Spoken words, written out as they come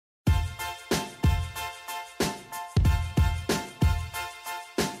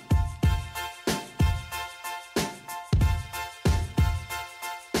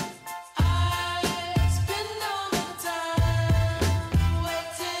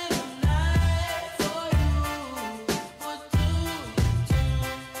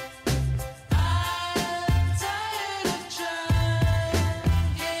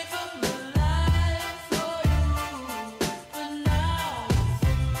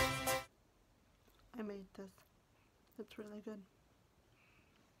this. It's really good.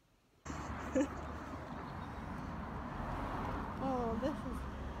 Oh, this is...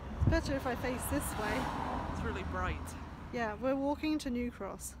 It's better if I face this way. It's really bright. Yeah, we're walking to New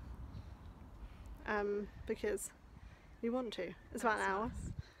Cross. Because we want to. It's about an hour.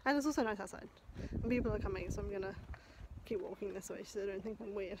 Nice. And it's also nice outside. And people are coming, so I'm gonna keep walking this way so they don't think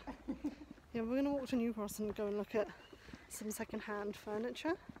I'm weird. Yeah, we're gonna walk to New Cross and go and look at some second-hand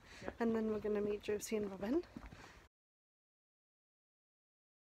furniture. Yep. And then we're gonna meet Josie and Robin.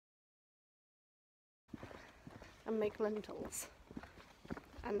 And make lentils.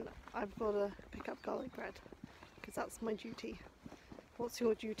 And I've got to pick up garlic bread, because that's my duty. What's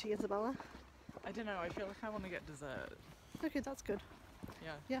your duty, Isabella? I don't know, I feel like I want to get dessert. Okay, that's good.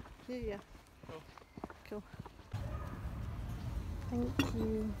 Yeah. Yeah. Cool. Cool. Thank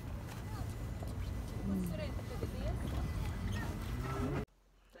you.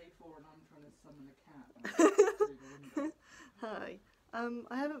 Day 4 and I'm trying to summon a cat through the window. Hi.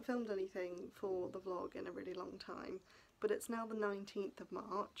 I haven't filmed anything for the vlog in a really long time, but it's now the 19th of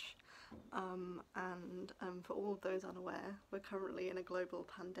March, and for all of those unaware, we're currently in a global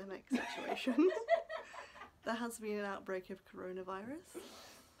pandemic situation. There has been an outbreak of coronavirus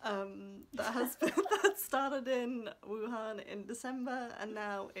that started in Wuhan in December, and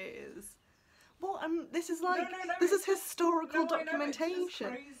now it is... Well, this is like, this is historical documentation. It's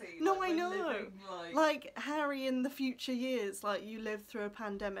just crazy. No, like, I know. Living, like Harry in the future years, like you lived through a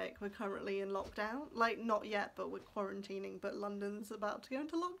pandemic, we're currently in lockdown. Like not yet, but we're quarantining, but London's about to go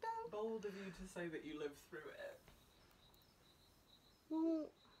into lockdown. Bold of you to say that you lived through it. Well,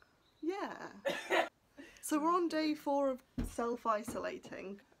 yeah. So we're on day 4 of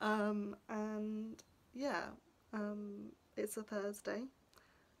self-isolating, and yeah, it's a Thursday.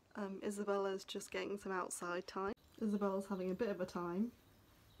 Isabella's just getting some outside time. Isabella's having a bit of a time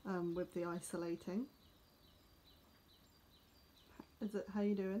with the isolating. How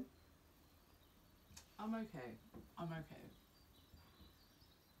you doing? I'm okay. I'm okay.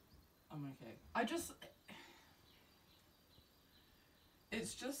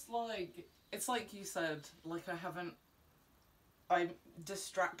 It's just like, it's like you said, like I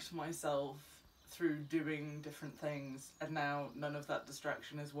distract myself through doing different things, and now none of that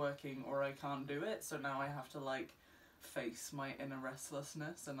distraction is working, or I can't do it, so now I have to like face my inner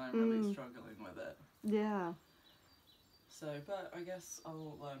restlessness, and I'm really struggling with it. Yeah. So, but I guess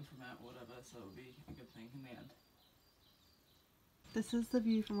I'll learn from it or whatever, so it'll be a good thing in the end. This is the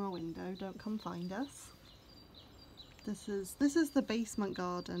view from our window, don't come find us. This is the basement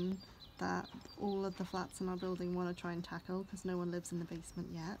garden that all of the flats in our building want to try and tackle, because no one lives in the basement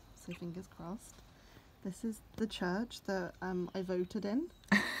yet, so fingers crossed. This is the church that I voted in.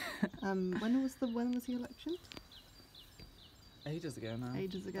 When was the election? Ages ago now.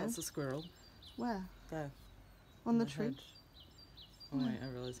 Ages ago. That's a squirrel. Where? There. On the tree? Hedge. Oh wait, I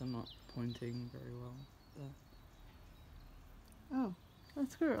realise I'm not pointing very well. There. Oh, a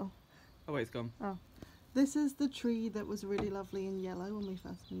squirrel. Oh wait, it's gone. Oh. This is the tree that was really lovely in yellow when we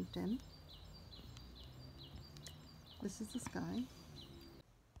first moved in. This is the sky.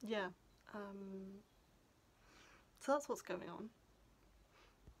 Yeah. So that's what's going on.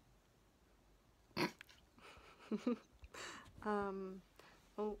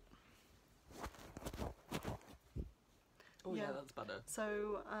 Oh. Oh yeah, that's better.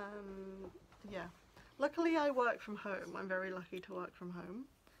 So, yeah. Luckily I work from home. I'm very lucky to work from home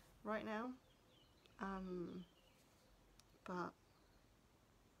right now. But,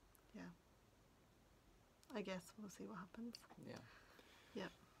 yeah. I guess we'll see what happens. Yeah. Yeah.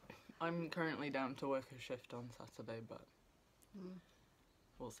 I'm currently down to work a shift on Saturday, but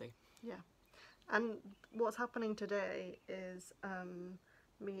we'll see. Yeah. And what's happening today is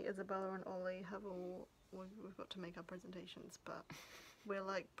me, Isabella and Ollie have we've got to make our presentations, but we're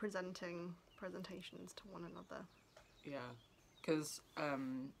like presenting presentations to one another. Yeah, because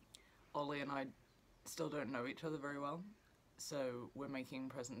Ollie and I still don't know each other very well, so we're making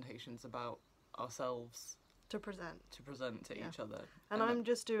presentations about ourselves to present to each other. And I'm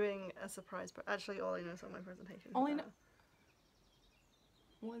just doing a surprise. Actually, Ollie knows what my presentation is Ollie about.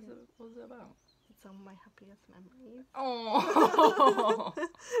 What is it about? It's on my happiest memories. Oh,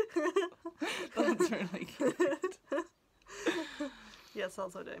 that's really cute. Yes,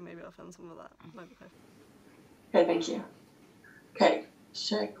 also doing. Maybe I'll film some of that. Might be fun. Okay, thank you. Okay,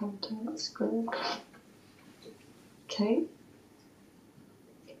 share content, that's good. Okay.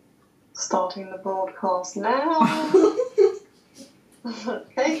 Starting the broadcast now.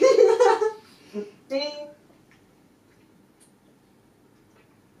 Okay.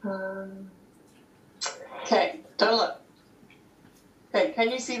 Okay, don't look. Okay,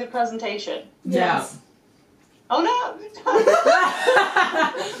 can you see the presentation? Yes. Oh no!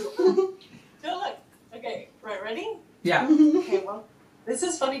 No, look. Okay, right, ready? Yeah. Okay, well, this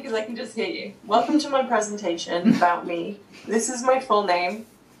is funny because I can just hear you. Welcome to my presentation about me. This is my full name.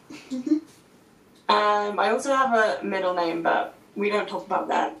 I also have a middle name, but we don't talk about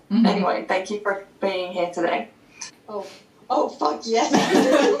that. Mhm. Anyway, thank you for being here today. Oh, fuck yeah.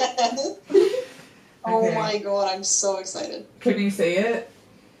 Oh Okay. my god, I'm so excited. Can you see it?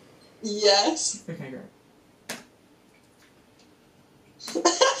 Yes. Okay, great.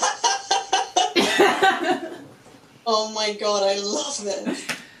 Oh my god, I love this.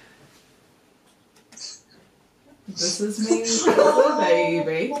 This is me as a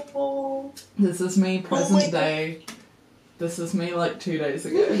baby. This is me present God. day. This is me like 2 days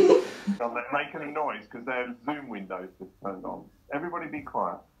ago. Don't make any noise because their Zoom windows are turned on. Everybody be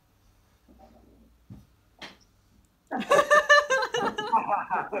quiet. I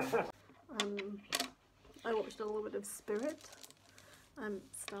watched a little bit of Spirit,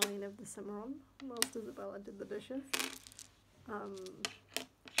 Stallion of the Cimarron, whilst Isabella did the dishes.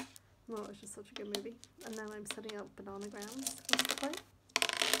 Well, it's just such a good movie. And now I'm setting up Bananagrams for us to play.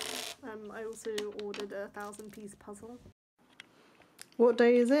 I also ordered a 1,000-piece puzzle. What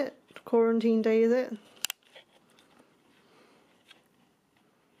day is it? Quarantine day, is it?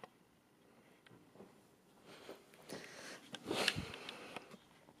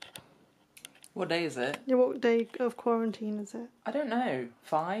 What day is it? Yeah, what day of quarantine is it? I don't know.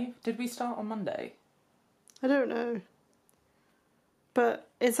 5? Did we start on Monday? I don't know. But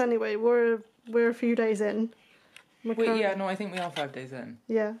it's anyway, we're a few days in. Wait, yeah, no, I think we are 5 days in.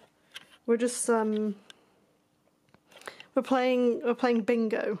 Yeah. We're just we're playing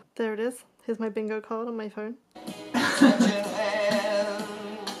bingo. There it is. Here's my bingo card on my phone.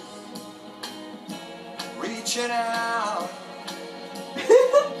 Reaching out,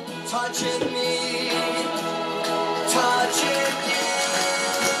 touching me, touching you.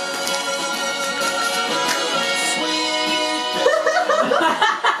 Sweet.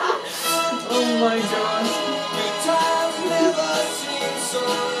 Oh my gosh. Good times never seem so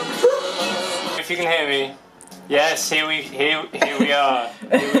good. If you can hear me, yes, here we are. Here we are.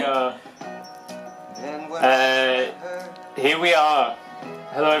 Here we are.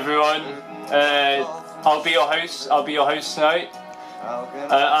 Hello, everyone. I'll be your host. I'll be your host tonight.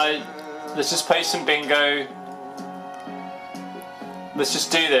 Let's just play some bingo. Let's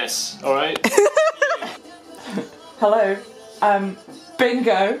just do this. All right. Hello.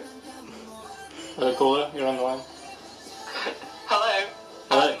 Bingo. Hello, caller. You're on the line. Hello.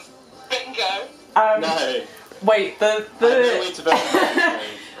 Hello. Bingo. No. Wait, the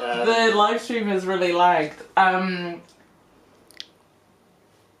the live stream is really lagged.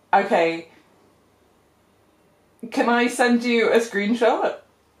 Okay. Can I send you a screenshot?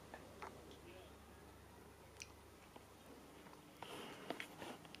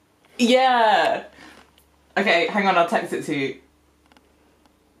 Yeah. Okay, hang on, I'll text it to you.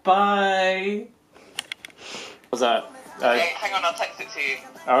 Bye. What's that? Okay, hang on, I'll text it to you.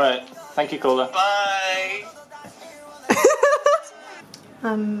 All right. Thank you, caller. Bye.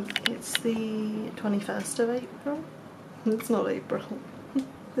 It's the 21st of April. It's not April.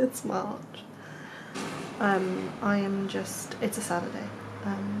 It's March. It's a Saturday.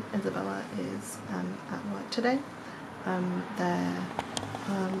 Isabella is at work today.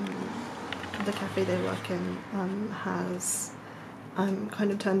 The cafe they work in has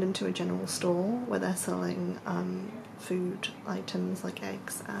kind of turned into a general store where they're selling food items like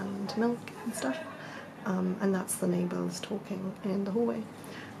eggs and milk and stuff. And that's the neighbours talking in the hallway.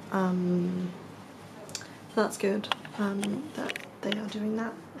 So that's good that they are doing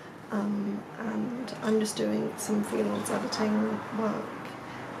that. And I'm just doing some freelance editing work,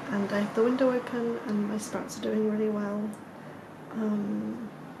 and I have the window open and my sprouts are doing really well.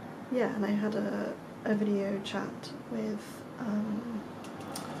 Yeah, and I had a video chat with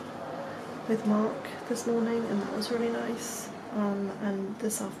Mark this morning, and that was really nice. And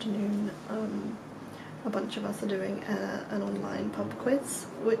this afternoon a bunch of us are doing an online pub quiz,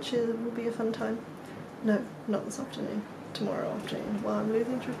 which will be a fun time. No, not this afternoon. Tomorrow afternoon. Well, I'm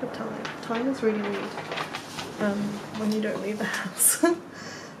losing track of time. Time is really weird when you don't leave the house.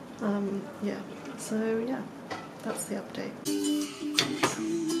 Yeah, so yeah, that's the update.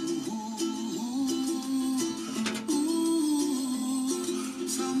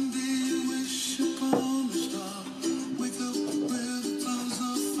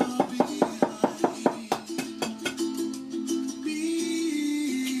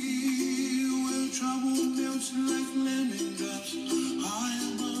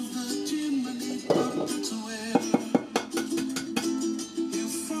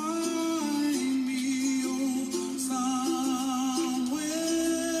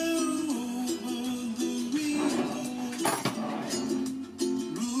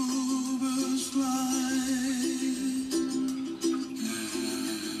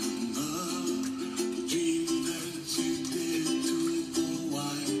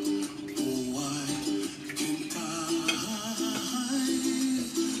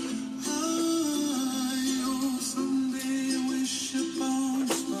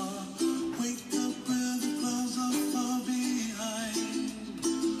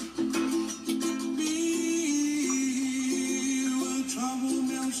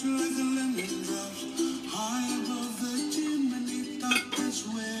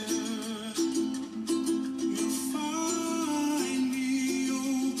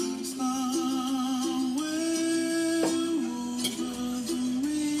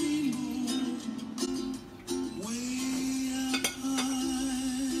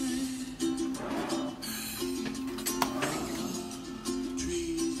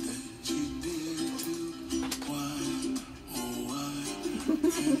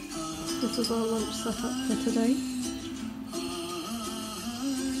 is our lunch setup for today.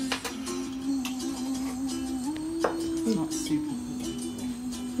 Not super.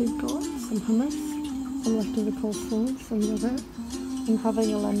 We've got some hummus, some leftover coleslaw, some yogurt. I'm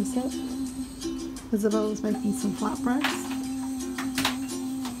having a lemsip. Isabella's making some flatbreads.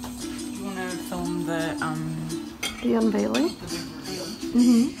 Do you want to film the The unveiling. big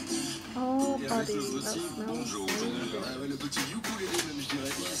reveal? Oh, buddy, that smells so good. Le petit you cool même je dirais.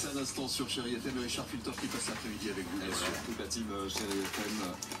 C'est un instant sur Chérie FM, Richard Filter qui passe l'après-midi avec vous. Et surtout la team Chérie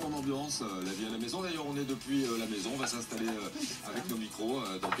FM en ambiance, la vie à la maison. D'ailleurs on est depuis la maison, on va s'installer avec nos micros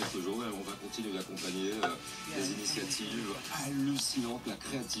dans quelques jours et on va continuer d'accompagner des initiatives hallucinantes, la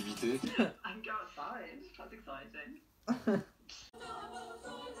créativité. I'm go outside. That's exciting.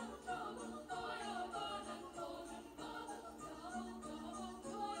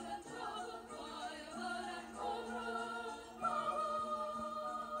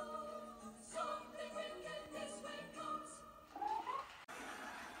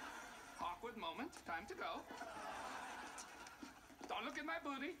 Awkward moment. Time to go. Don't look at my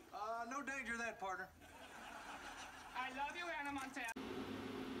booty. No danger there, partner. I love you, Hannah Montana.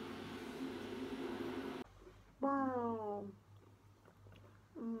 Wow.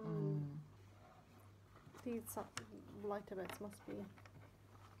 These lighter bits must be.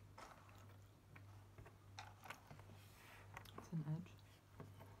 It's an edge.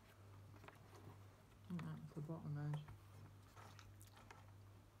 That's the bottom edge.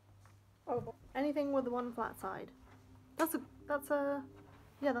 Oh, anything with one flat side. That's a,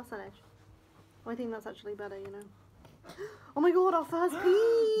 yeah, that's an edge. I think that's actually better, you know. Oh my god, our first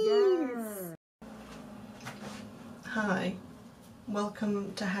piece! Hi,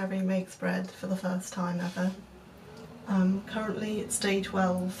 welcome to Harry Makes Bread for the first time ever. Currently it's day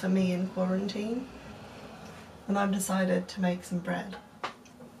 12 for me in quarantine, and I've decided to make some bread.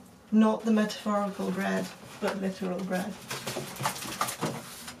 Not the metaphorical bread, but literal bread.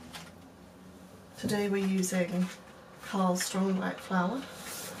 Today we're using Carl's Strong Black flour.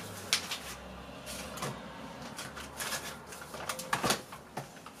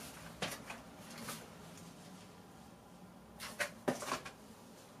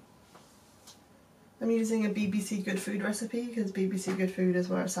 I'm using a BBC Good Food recipe because BBC Good Food is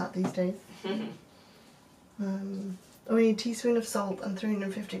where it's at these days. We need a teaspoon of salt and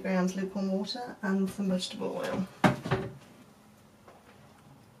 350 grams lukewarm water and some vegetable oil.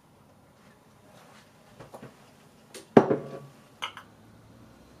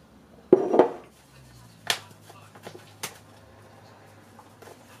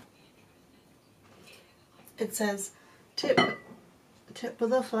 It says tip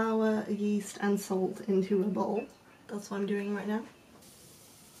the flour, yeast and salt into a bowl. That's what I'm doing right now.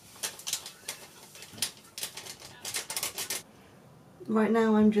 Right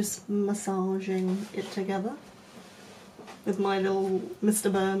now I'm just massaging it together with my little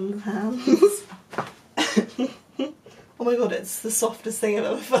Mr. Burns hands. Oh my god, it's the softest thing I've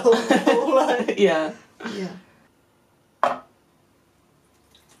ever felt in my whole life. Yeah. Yeah.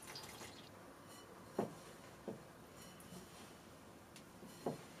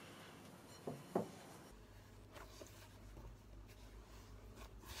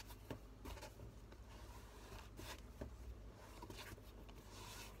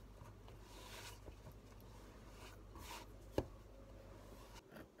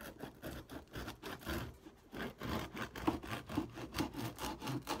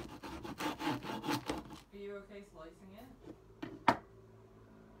 Are you okay slicing it?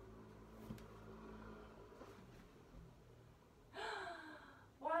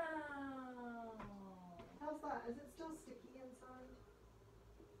 Wow! How's that? Is it still sticky inside?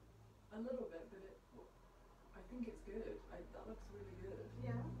 A little bit, but I think it's good. That looks really good.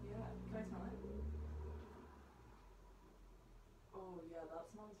 Yeah. Yeah. Can I smell it? Oh yeah, that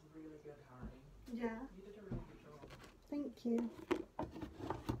smells really good, Harry. Yeah. You did a really good job. Thank you.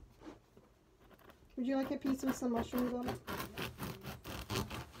 Would you like a piece with some mushrooms on it?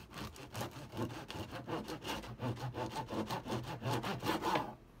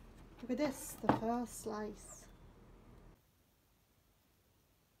 Look at this, the first slice.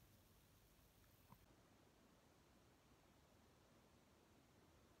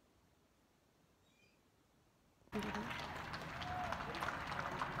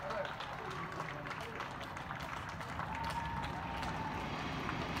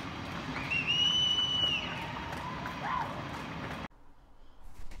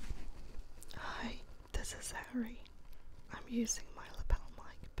 Hi, this is Harry. I'm using my lapel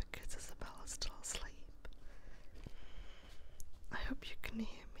mic because Isabella's still asleep. I hope you can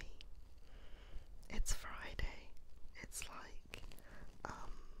hear me. It's Friday. It's like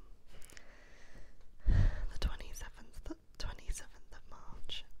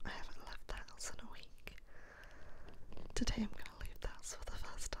Today I'm gonna leave the house for the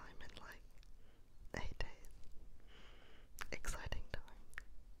first time in like 8 days. Exciting time.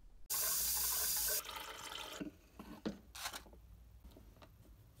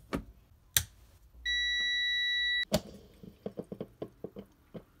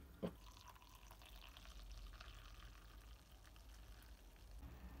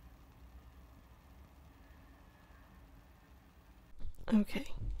 Okay,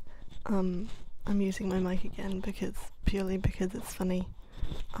 I'm using my mic again purely because it's funny.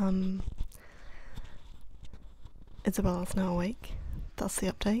 Isabella's now awake. That's the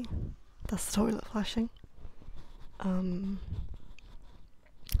update. That's the toilet flashing.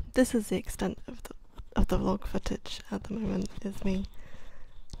 This is the extent of the vlog footage at the moment, is me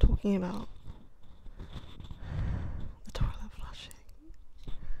talking about the toilet flushing.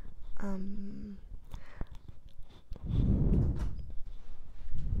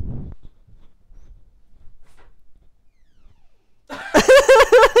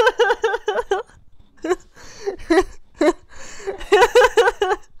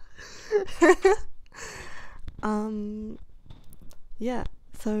 Yeah,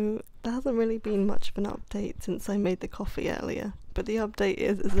 so there hasn't really been much of an update since I made the coffee earlier, but the update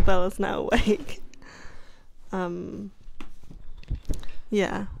is Isabella's now awake.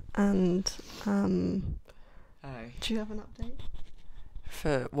 Yeah, and Hi. do you have an update?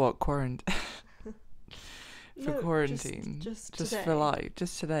 For what, quarantine? For No, quarantine? just Just today. for life?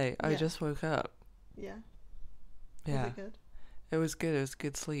 Just today? I Yeah. just woke up. Yeah. Yeah. Was it good? It was good. It was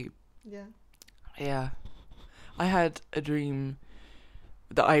good sleep. Yeah. Yeah. I had a dream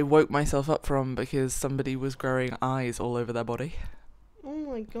that I woke myself up from because somebody was growing eyes all over their body. Oh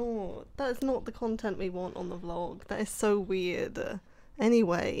my god, that is not the content we want on the vlog. That is so weird.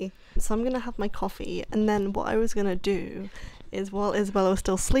 Anyway, so I'm gonna have my coffee, and then what I was gonna do is, while Isabella was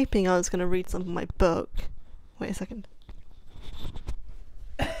still sleeping, I was gonna read some of my book. Wait a second.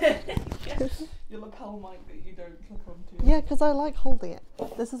 Your lapel mic that you don't click onto. Yeah, because I like holding it.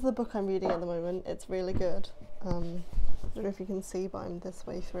 This is the book I'm reading at the moment. It's really good. I don't know if you can see, but I'm this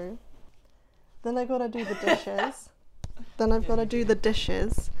way through. Then I gotta do the dishes. Then I've gotta do the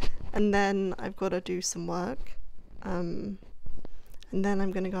dishes, and then I've gotta do some work. And then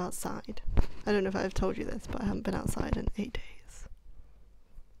I'm gonna go outside. I don't know if I've told you this, but I haven't been outside in 8 days.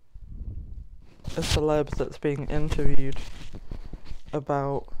 A celeb that's being interviewed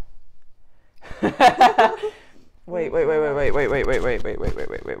about... Wait.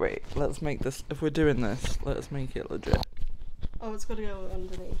 Let's make this, if we're doing this, let's make it legit. Oh, it's gotta go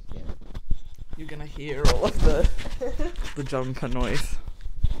underneath, yeah. You're gonna hear all of the jumper noise.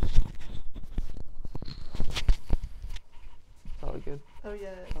 That was good. Oh yeah,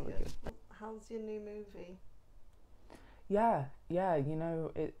 it's That was good. How's your new movie? Yeah, you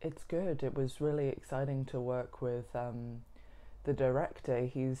know, it's good. It was really exciting to work with the director.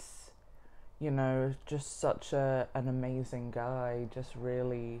 He's, you know, just such an amazing guy, just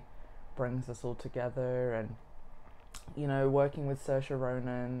really brings us all together. And, you know, working with Saoirse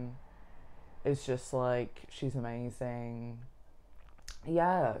Ronan is just like, she's amazing.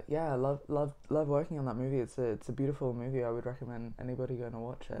 Yeah, love working on that movie. It's a beautiful movie. I would recommend anybody going to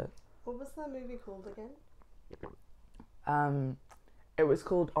watch it. What was that movie called again? It was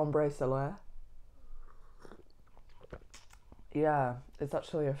called Ombre Solaire. Yeah, it's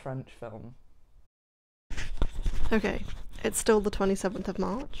actually a French film. Okay, it's still the 27th of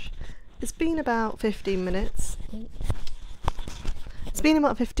March. It's been about 15 minutes. It's been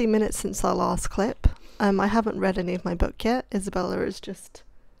about 15 minutes since our last clip. I haven't read any of my book yet. Isabella is just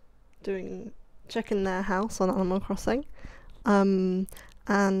checking their house on Animal Crossing. There's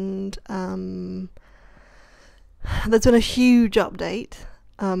been a huge update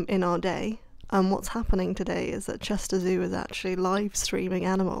in our day. What's happening today is that Chester Zoo is actually live streaming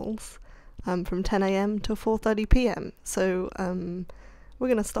animals from 10 a.m. to 4:30 p.m. So we're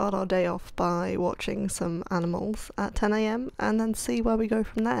going to start our day off by watching some animals at 10 a.m. and then see where we go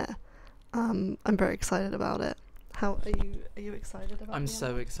from there. I'm very excited about it. How are you excited about it? I'm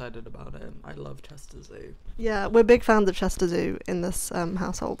so excited about it. I love Chester Zoo. Yeah, we're big fans of Chester Zoo in this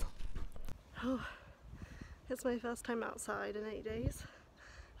household. Oh, it's my first time outside in 8 days.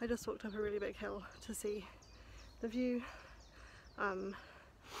 I just walked up a really big hill to see the view.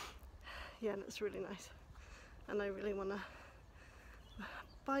 Yeah, and it's really nice. And I really want to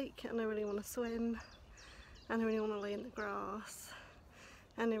bike, and I really want to swim, and I really want to lay in the grass,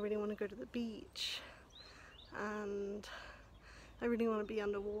 and I really want to go to the beach, and I really want to be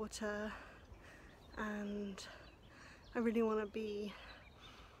underwater, and I really want to be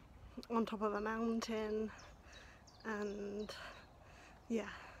on top of a mountain, and yeah,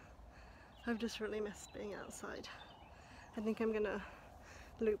 I've just really missed being outside. I think I'm gonna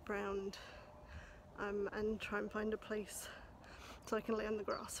loop round and try and find a place so I can lay on the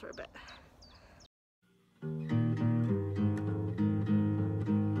grass for a bit.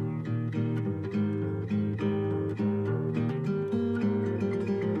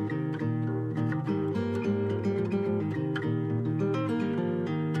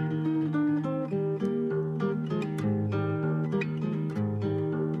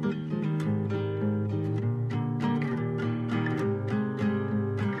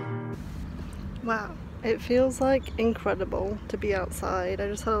 Wow, it feels like incredible to be outside. I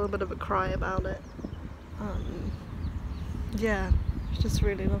just had a little bit of a cry about it. Yeah, it's just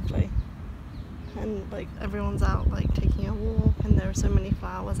really lovely. And like everyone's out like taking a walk, and there are so many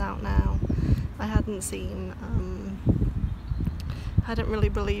flowers out now. I hadn't seen, I didn't really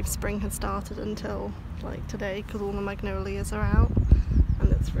believe spring had started until like today, because all the magnolias are out, and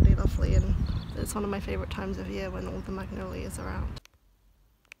it's really lovely, and it's one of my favourite times of year when all the magnolias are out.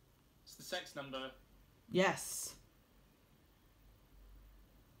 It's the sex number. Yes.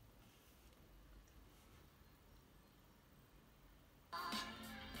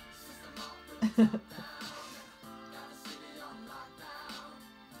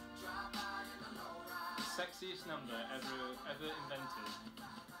 Sexiest number ever invented.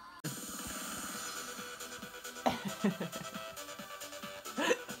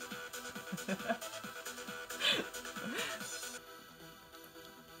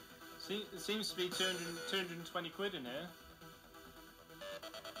 It seems to be 220 quid in here.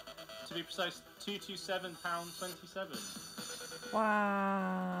 To be precise, £227.27.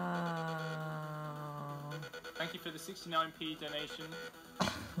 Wow. Thank you for the 69p donation.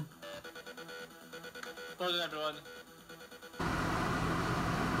 Well done, everyone.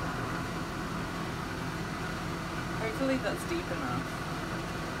 Hopefully that's deep enough.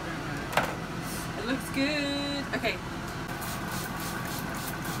 It looks good. Okay.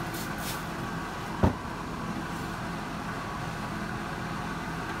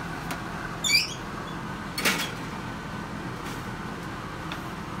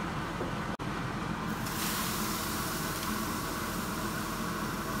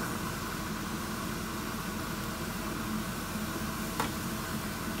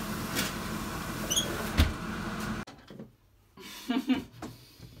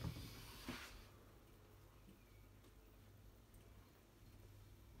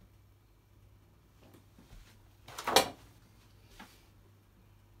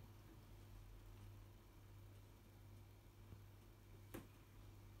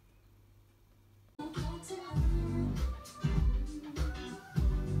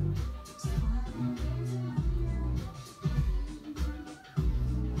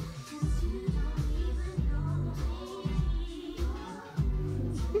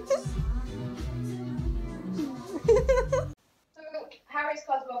 Harry's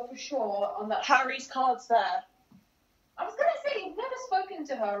cards were for sure on that. Harry's card's there. I was gonna say you've never spoken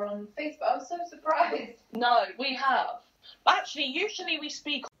to her on Facebook. I was so surprised. No, we have. Actually, usually we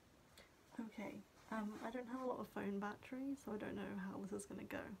speak. Okay, I don't have a lot of phone battery, so I don't know how this is gonna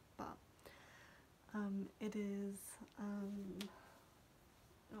go, but it is, oh,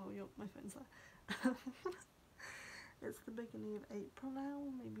 my phone's there. It's the beginning of April now,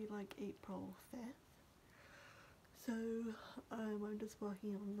 maybe like April 5th. So I'm just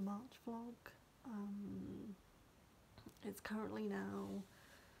working on the March vlog. It's currently now,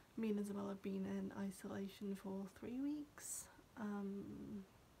 me and Isabel have been in isolation for 3 weeks. And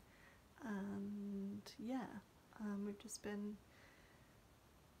yeah, we've just been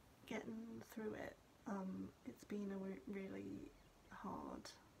getting through it. It's been a really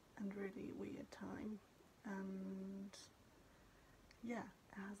hard and really weird time, and yeah,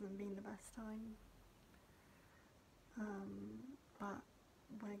 it hasn't been the best time, but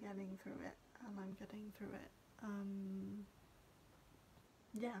we're getting through it, and I'm getting through it.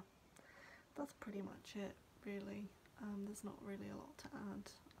 Yeah, that's pretty much it, really. There's not really a lot to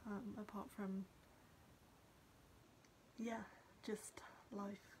add, apart from, yeah, just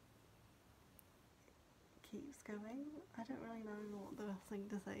life keeps going. I don't really know what the best thing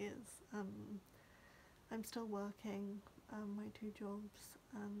to say is. I'm still working my 2 jobs,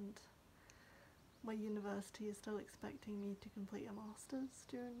 and my university is still expecting me to complete a master's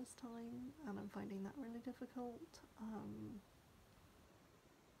during this time, and I'm finding that really difficult.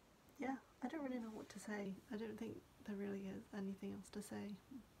 Yeah, I don't really know what to say. I don't think there really is anything else to say.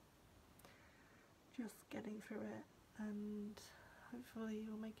 Just getting through it, and hopefully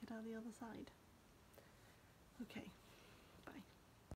you'll make it out the other side. Okay.